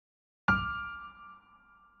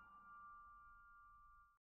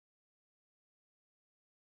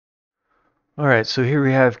Alright, so here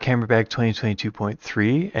we have CameraBag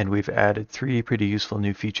 2022.3, and we've added three pretty useful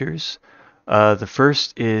new features. The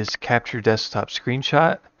first is Capture Desktop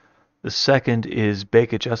Screenshot, the second is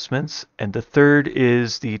Bake Adjustments, and the third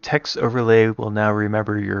is the text overlay will now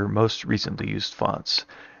remember your most recently used fonts.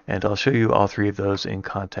 And I'll show you all three of those in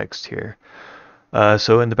context here.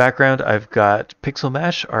 So in the background, I've got Pixel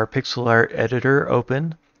Mash, our pixel art editor,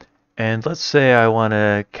 open. And let's say I want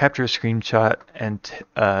to capture a screenshot and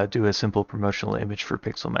do a simple promotional image for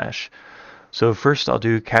Pixel Mash. So first I'll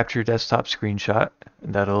do capture desktop screenshot,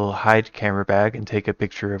 and that'll hide CameraBag and take a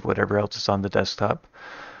picture of whatever else is on the desktop.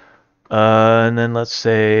 And then let's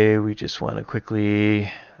say we just want to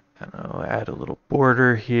quickly, I don't know, add a little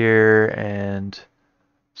border here, and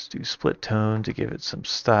let's do split tone to give it some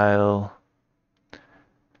style.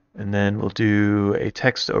 And then we'll do a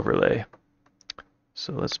text overlay.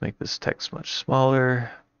 So let's make this text much smaller.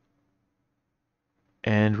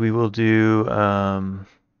 And we will do,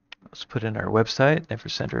 let's put in our website,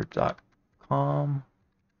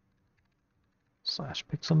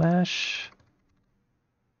 nevercenter.com/pixelmash,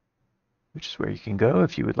 which is where you can go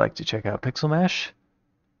if you would like to check out Pixel Mash.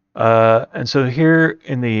 And so here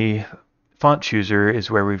in the font chooser is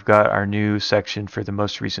where we've got our new section for the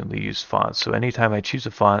most recently used fonts. So anytime I choose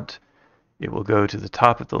a font, it will go to the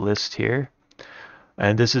top of the list here.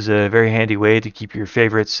 And this is a very handy way to keep your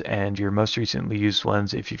favorites and your most recently used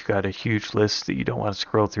ones if you've got a huge list that you don't want to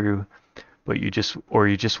scroll through, but you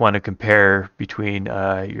just want to compare between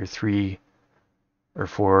your 3 or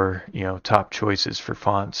 4 top choices for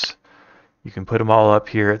fonts. You can put them all up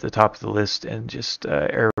here at the top of the list and just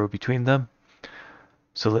arrow between them.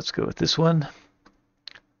 So let's go with this one.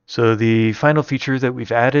 So the final feature that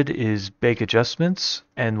we've added is Bake Adjustments,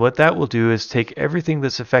 and what that will do is take everything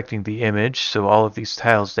that's affecting the image, so all of these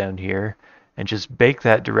tiles down here, and just bake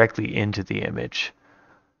that directly into the image.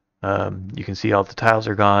 You can see all the tiles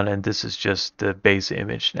are gone, and this is just the base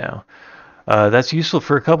image now. That's useful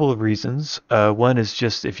for a couple of reasons. One is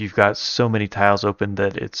just if you've got so many tiles open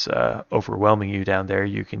that it's overwhelming you down there,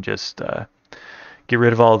 you can just get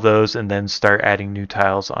rid of all of those and then start adding new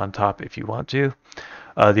tiles on top if you want to.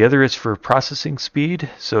 The other is for processing speed.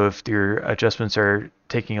 So if your adjustments are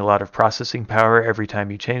taking a lot of processing power every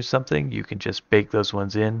time you change something, you can just bake those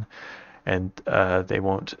ones in and they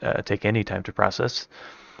won't take any time to process.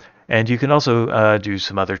 And you can also do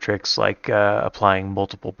some other tricks like applying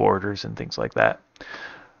multiple borders and things like that.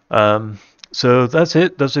 So that's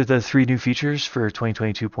it. Those are the three new features for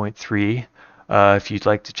 2022.3. If you'd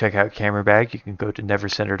like to check out CameraBag, you can go to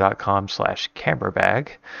nevercenter.com/CameraBag.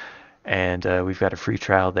 And we've got a free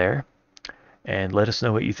trial there. And let us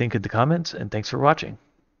know what you think in the comments, and thanks for watching.